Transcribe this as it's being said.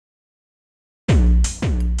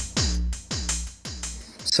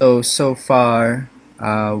So far,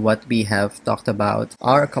 what we have talked about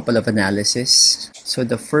are a couple of analysis. So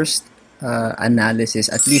the first analysis,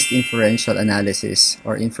 at least inferential analysis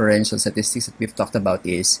or inferential statistics that we've talked about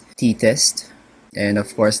is t-test. And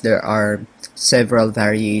of course, there are several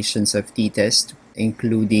variations of t-test,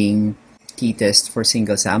 including t-test for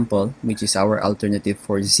single sample, which is our alternative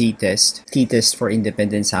for z-test, t-test for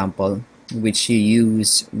independent sample, which you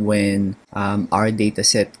use when our data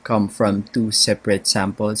set come from two separate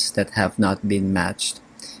samples that have not been matched.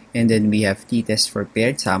 And then we have t-test for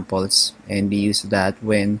paired samples, and we use that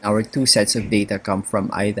when our two sets of data come from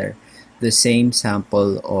either the same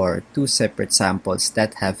sample or two separate samples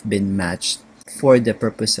that have been matched for the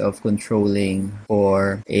purpose of controlling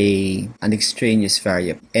for an extraneous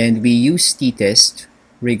variable. And we use t-test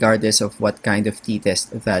regardless of what kind of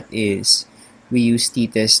t-test that is. We use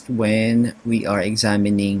t-test when we are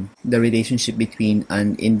examining the relationship between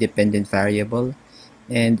an independent variable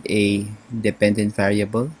and a dependent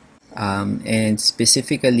variable, and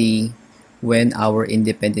specifically when our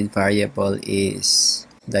independent variable is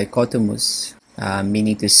dichotomous,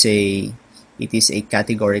 meaning to say it is a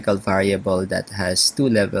categorical variable that has two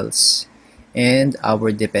levels, and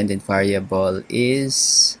our dependent variable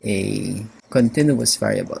is a continuous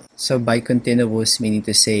variable. So by continuous, meaning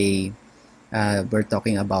to say we're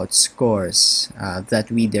talking about scores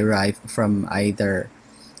that we derive from either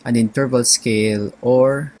an interval scale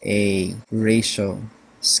or a ratio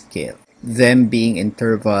scale. Them being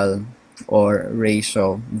interval or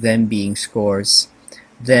ratio, them being scores,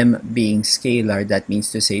 them being scalar, that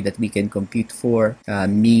means to say that we can compute for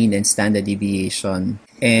mean and standard deviation,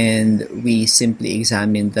 and we simply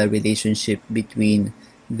examine the relationship between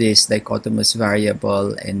this dichotomous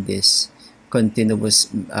variable and this continuous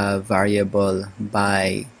variable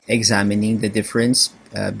by examining the difference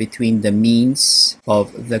between the means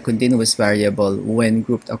of the continuous variable when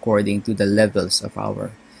grouped according to the levels of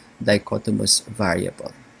our dichotomous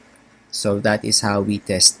variable. So that is how we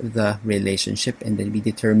test the relationship, and then we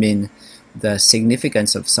determine the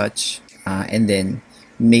significance of such and then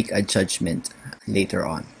make a judgment later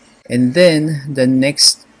on. And then the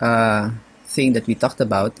next thing that we talked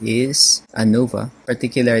about is ANOVA,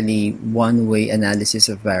 particularly one-way analysis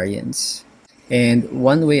of variance. And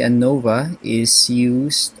one-way ANOVA is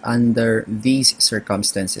used under these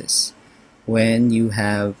circumstances: when you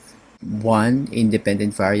have one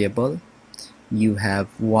independent variable, you have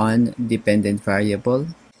one dependent variable,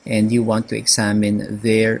 and you want to examine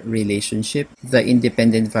their relationship. The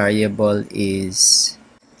independent variable is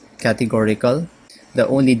categorical. The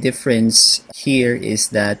only difference here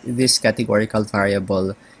is that this categorical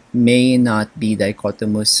variable may not be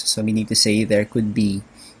dichotomous, so we need to say there could be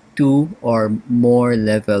two or more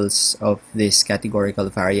levels of this categorical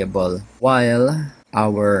variable, while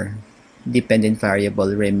our dependent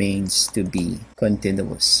variable remains to be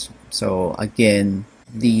continuous. So again,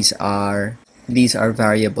 these are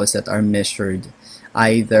variables that are measured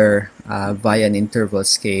either via an interval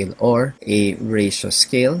scale or a ratio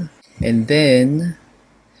scale. And then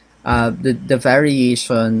the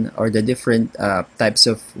variation or the different types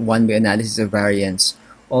of one-way analysis of variance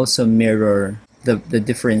also mirror the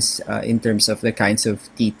difference in terms of the kinds of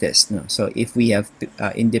t-test. No? So if we have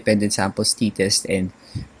independent samples t-test and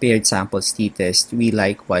paired samples t-test, we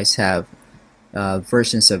likewise have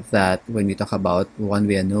versions of that when we talk about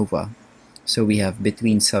one-way ANOVA. So we have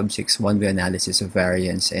between subjects one-way analysis of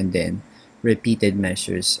variance, and then repeated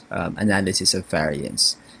measures analysis of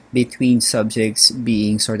variance. Between subjects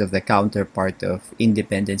being sort of the counterpart of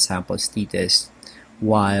independent samples t-test,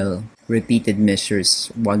 while repeated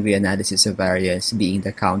measures one-way analysis of variance being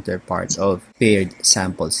the counterpart of paired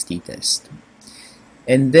samples t-test.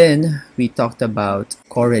 And then we talked about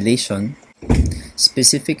correlation.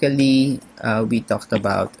 Specifically, we talked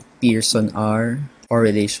about Pearson R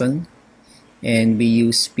correlation, and we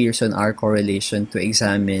use Pearson R correlation to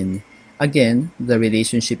examine again the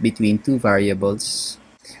relationship between two variables.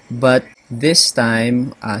 But this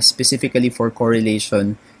time, specifically for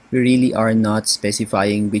correlation, we really are not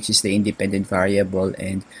specifying which is the independent variable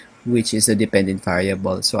and which is the dependent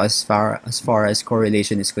variable. So as far as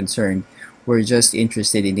correlation is concerned, we're just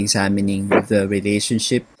interested in examining the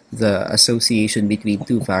relationship, the association between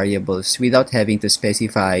two variables, without having to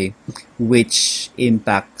specify which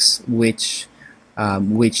impacts which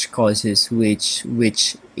causes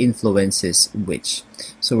which influences which.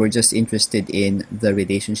 So we're just interested in the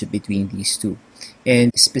relationship between these two.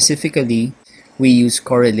 And specifically, we use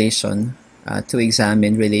correlation to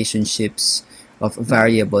examine relationships of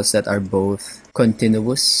variables that are both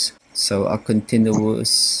continuous. So a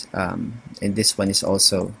continuous, and this one is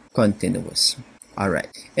also continuous. All right.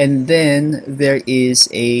 And then there is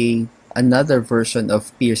a another version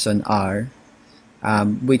of Pearson R,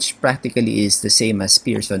 which practically is the same as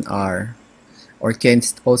Pearson R, or can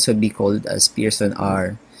also be called as Pearson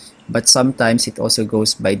R, but sometimes it also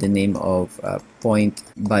goes by the name of point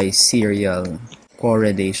by serial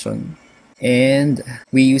correlation. And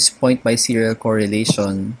we use point by serial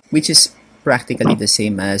correlation, which is practically the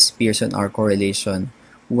same as Pearson R correlation,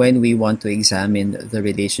 when we want to examine the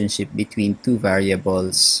relationship between two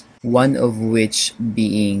variables, one of which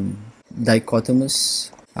being dichotomous,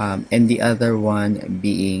 and the other one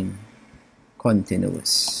being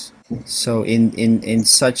continuous. So in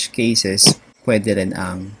such cases, pwede rin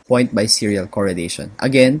ang point by serial correlation.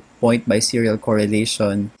 Again, point by serial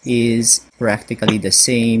correlation is practically the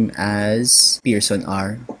same as Pearson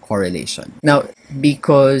R correlation. Now,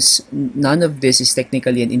 because none of this is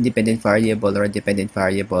technically an independent variable or a dependent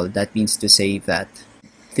variable, that means to say that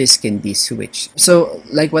this can be switched. So,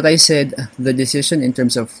 like what I said, the decision in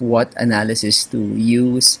terms of what analysis to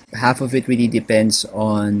use, half of it really depends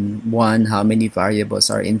on one, how many variables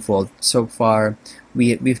are involved. So far,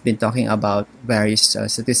 we've been talking about various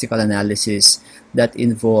statistical analysis that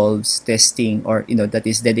involves testing, or that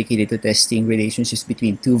is dedicated to testing relationships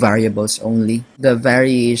between two variables only. The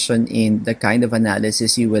variation in the kind of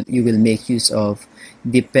analysis you will make use of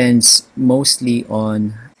depends mostly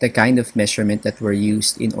on the kind of measurement that were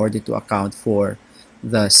used in order to account for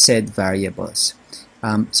the said variables.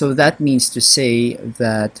 So that means to say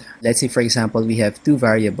that, let's say for example, we have two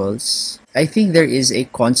variables. I think there is a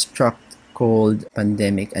construct called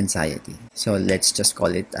pandemic anxiety. So let's just call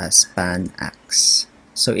it as PAN-AX.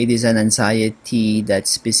 So it is an anxiety that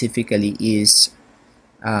specifically is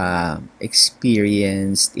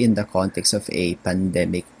experienced in the context of a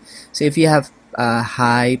pandemic. So if you have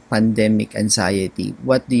high pandemic anxiety,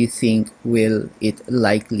 what do you think will it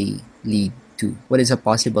likely lead to? What is a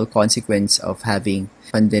possible consequence of having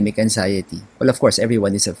pandemic anxiety? Well, of course,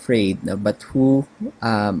 everyone is afraid, no? But who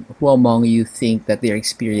among you think that they're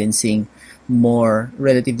experiencing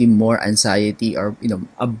relatively more anxiety, or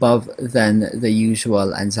above than the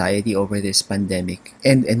usual anxiety over this pandemic?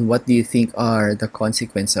 And what do you think are the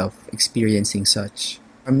consequence of experiencing such?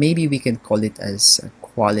 Or maybe we can call it as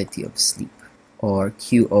quality of sleep, or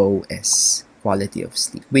QoS, quality of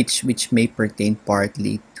sleep, which may pertain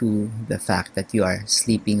partly to the fact that you are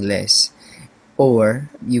sleeping less, or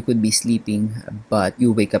you could be sleeping but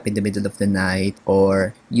you wake up in the middle of the night,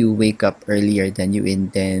 or you wake up earlier than you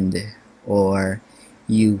intend, or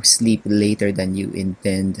you sleep later than you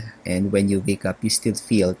intend, and when you wake up you still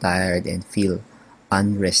feel tired and feel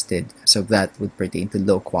unrested. So that would pertain to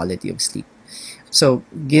low quality of sleep. So,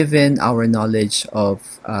 given our knowledge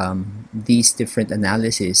of these different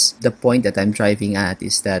analyses, the point that I'm driving at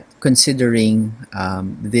is that, considering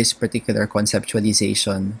this particular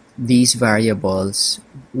conceptualization, these variables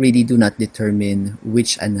really do not determine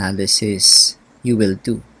which analysis you will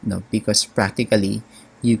do. No, because practically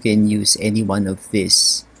you can use any one of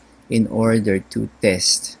these in order to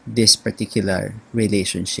test this particular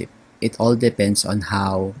relationship. It all depends on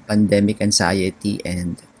how pandemic anxiety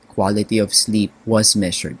and quality of sleep was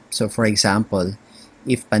measured. So, for example,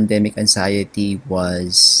 if pandemic anxiety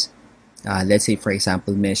was, let's say, for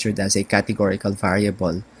example, measured as a categorical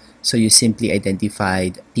variable, so you simply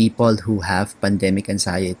identified people who have pandemic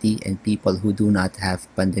anxiety and people who do not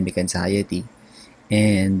have pandemic anxiety,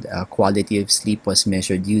 and quality of sleep was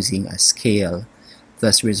measured using a scale,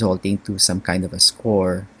 thus resulting to some kind of a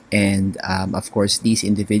score. And of course, these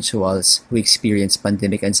individuals who experience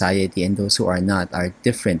pandemic anxiety and those who are not are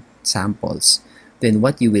different samples. Then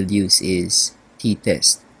what you will use is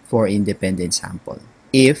t-test for independent sample.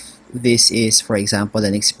 If this is, for example,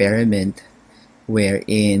 an experiment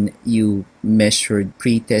wherein you measured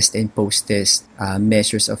pre-test and post-test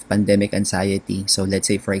measures of pandemic anxiety. So let's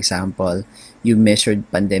say, for example, you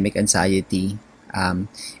measured pandemic anxiety, and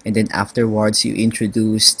then afterwards you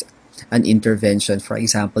introduced an intervention. For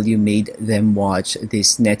example, you made them watch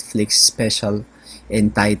this Netflix special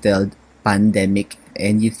entitled Pandemic,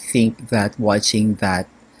 and you think that watching that,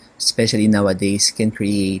 especially nowadays, can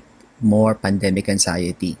create more pandemic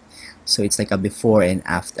anxiety. So it's like a before and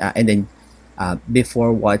after. And then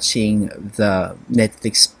before watching the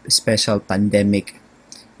Netflix special Pandemic,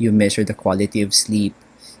 you measure the quality of sleep.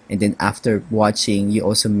 And then after watching, you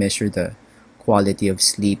also measure the quality of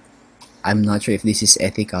sleep. I'm not sure if this is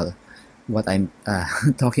ethical, what I'm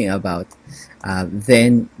talking about.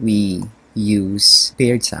 Then we use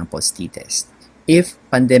paired samples t-test. If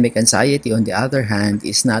pandemic anxiety, on the other hand,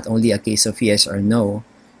 is not only a case of yes or no,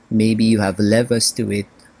 maybe you have levels to it,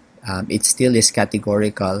 it still is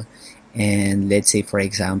categorical, and let's say, for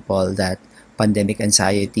example, that pandemic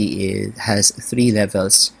anxiety has three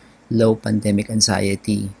levels: low pandemic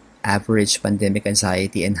anxiety, average pandemic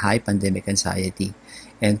anxiety, and high pandemic anxiety,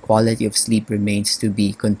 and quality of sleep remains to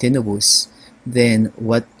be continuous, then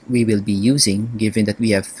what we will be using, given that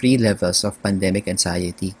we have three levels of pandemic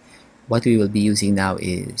anxiety, what we will be using now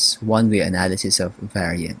is one-way analysis of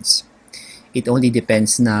variance. It only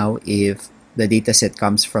depends now if the dataset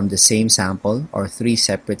comes from the same sample or three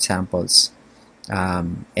separate samples.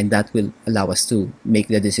 And that will allow us to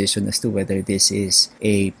make the decision as to whether this is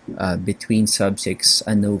a between subjects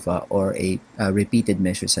ANOVA or a repeated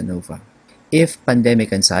measures ANOVA. If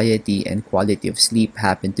pandemic anxiety and quality of sleep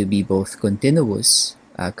happen to be both continuously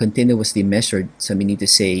measured, so meaning to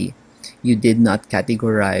say you did not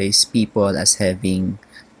categorize people as having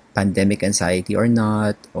pandemic anxiety or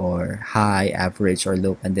not, or high, average, or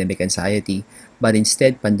low pandemic anxiety, but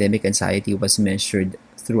instead pandemic anxiety was measured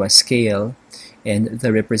through a scale, and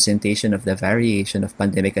the representation of the variation of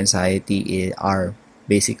pandemic anxiety are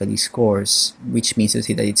basically scores, which means to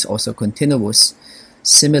say that it's also continuous,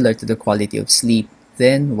 similar to the quality of sleep.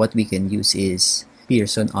 Then what we can use is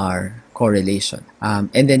Pearson R correlation.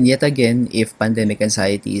 And then yet again, if pandemic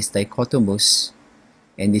anxiety is dichotomous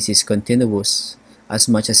and this is continuous, as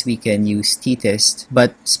much as we can use t-test,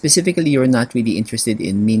 but specifically you're not really interested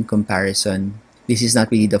in mean comparison. This is not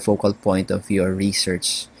really the focal point of your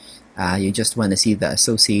research. You just want to see the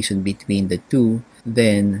association between the two.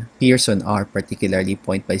 Then Pearson R, particularly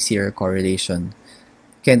point by zero correlation,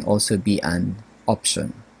 can also be an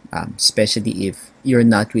option, especially if you're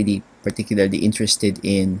not really particularly interested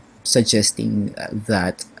in suggesting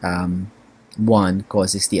that one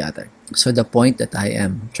causes the other. So the point that I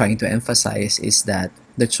am trying to emphasize is that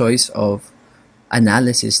the choice of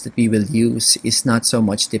analysis that we will use is not so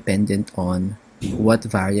much dependent on what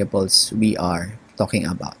variables we are talking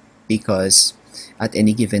about, because at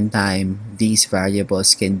any given time, these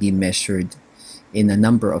variables can be measured in a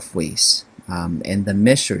number of ways. And the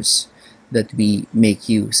measures that we make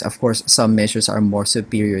use, of course, some measures are more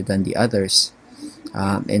superior than the others,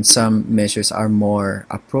 and some measures are more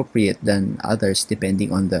appropriate than others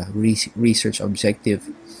depending on the research objective.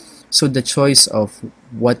 So the choice of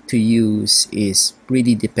what to use is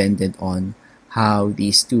really dependent on how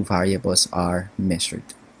these two variables are measured.